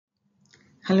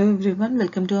Hello everyone,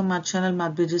 welcome to our math channel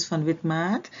Math Bridges Fun with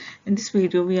Math. In this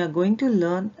video we are going to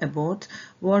learn about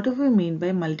what do we mean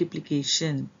by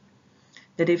multiplication.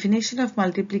 The definition of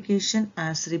multiplication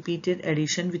as repeated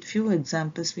addition with few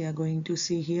examples we are going to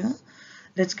see here.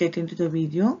 Let's get into the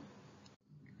video.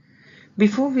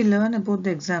 Before we learn about the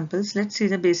examples, let's see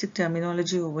the basic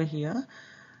terminology over here.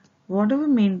 What do we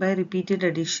mean by repeated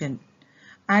addition?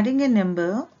 Adding a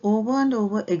number over and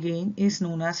over again is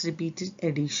known as repeated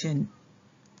addition.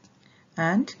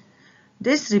 And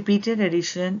this repeated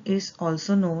addition is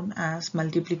also known as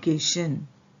multiplication.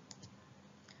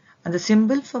 And the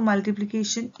symbol for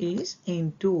multiplication is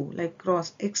into, like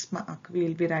cross X mark we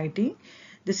will be writing.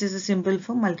 This is a symbol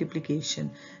for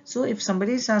multiplication. So if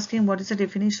somebody is asking what is the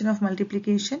definition of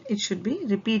multiplication, it should be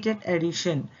repeated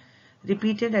addition.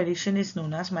 Repeated addition is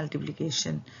known as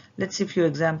multiplication. Let's see a few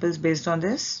examples based on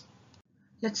this.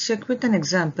 Let's check with an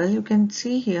example. You can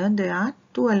see here there are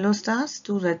two yellow stars,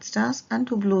 two red stars and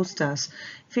two blue stars.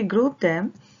 If we group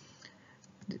them,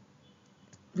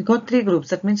 we got three groups.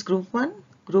 That means group 1,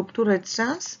 group 2 red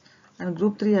stars and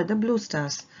group 3 are the blue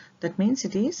stars. That means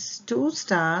it is 2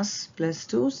 stars plus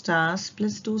 2 stars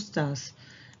plus 2 stars,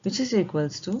 which is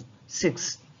equals to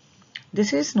 6.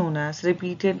 This is known as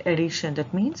repeated addition.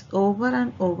 That means over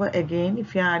and over again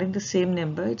if you are adding the same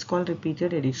number, it's called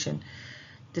repeated addition.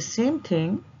 The same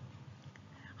thing,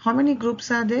 how many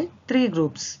groups are there? 3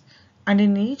 groups. And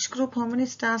in each group, how many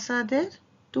stars are there?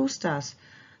 2 stars.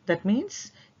 That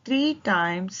means 3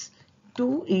 times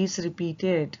 2 is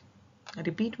repeated. I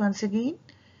repeat once again.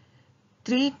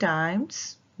 3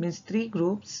 times means 3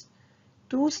 groups.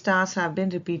 2 stars have been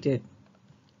repeated.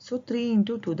 So 3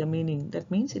 into 2, the meaning. That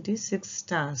means it is 6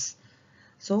 stars.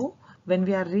 So when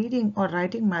we are reading or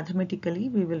writing mathematically,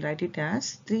 we will write it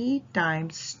as 3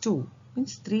 times 2.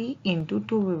 Means 3 into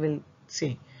 2 we will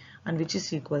say, and which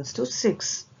is equals to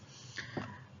 6.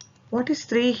 What is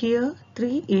 3 here?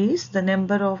 3 is the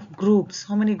number of groups.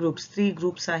 How many groups? 3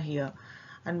 groups are here.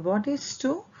 And what is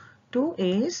 2? 2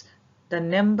 is the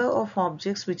number of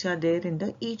objects which are there in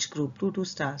the each group, 2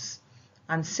 stars.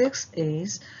 And 6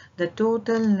 is the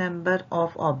total number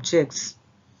of objects.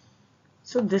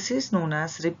 So this is known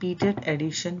as repeated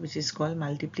addition, which is called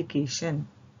multiplication.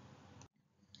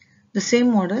 The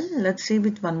same model, let's see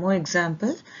with one more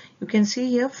example. You can see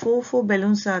here four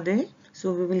balloons are there.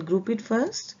 So we will group it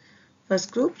first.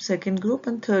 First group, second group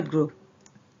and third group.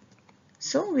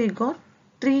 So we got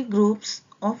 3 groups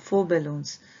of 4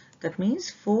 balloons. That means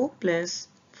 4 plus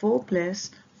 4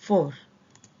 plus 4,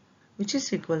 which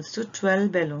is equals to 12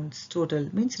 balloons total,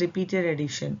 means repeated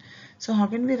addition. So how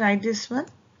can we write this one?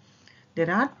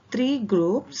 There are 3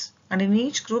 groups and in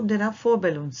each group there are 4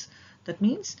 balloons. That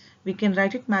means we can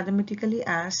write it mathematically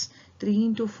as 3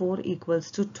 into 4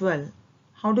 equals to 12.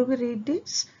 How do we read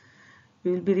this?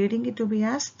 We will be reading it to be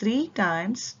as 3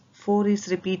 times 4 is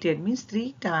repeated, means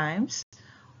 3 times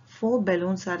 4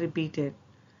 balloons are repeated.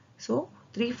 So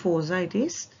 3 4s it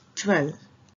is 12.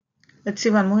 Let's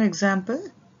see one more example.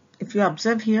 If you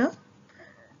observe here,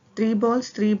 3 balls,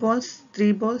 3 balls,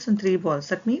 3 balls and 3 balls.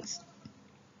 That means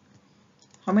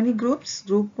how many groups?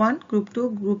 Group 1, group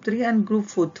 2, group 3 and group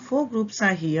 4. 4 groups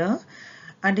are here.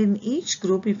 And in each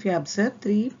group if you observe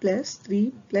 3 plus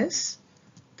 3 plus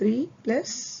 3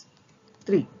 plus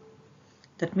 3.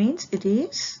 That means it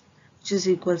is, which is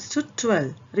equals to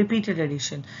 12. Repeated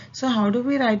addition. So how do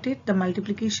we write it? The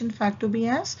multiplication fact to be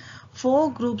as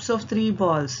 4 groups of 3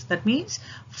 balls. That means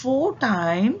 4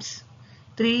 times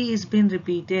 3 is been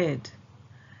repeated.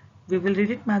 We will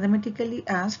read it mathematically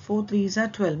as 4 3s are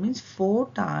 12, means 4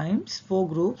 times 4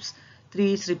 groups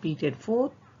 3 is repeated.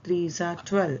 4 3s are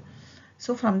 12.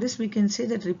 So from this we can say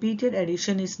that repeated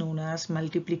addition is known as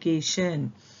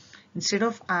multiplication. Instead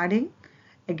of adding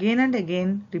again and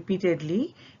again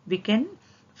repeatedly, we can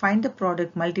find the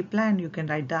product, multiply, and you can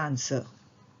write the answer.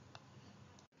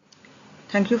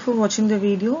 Thank you for watching the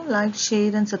video. Like,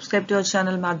 share and subscribe to our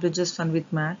channel Math Bridges Fun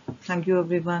with Math. Thank you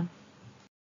everyone.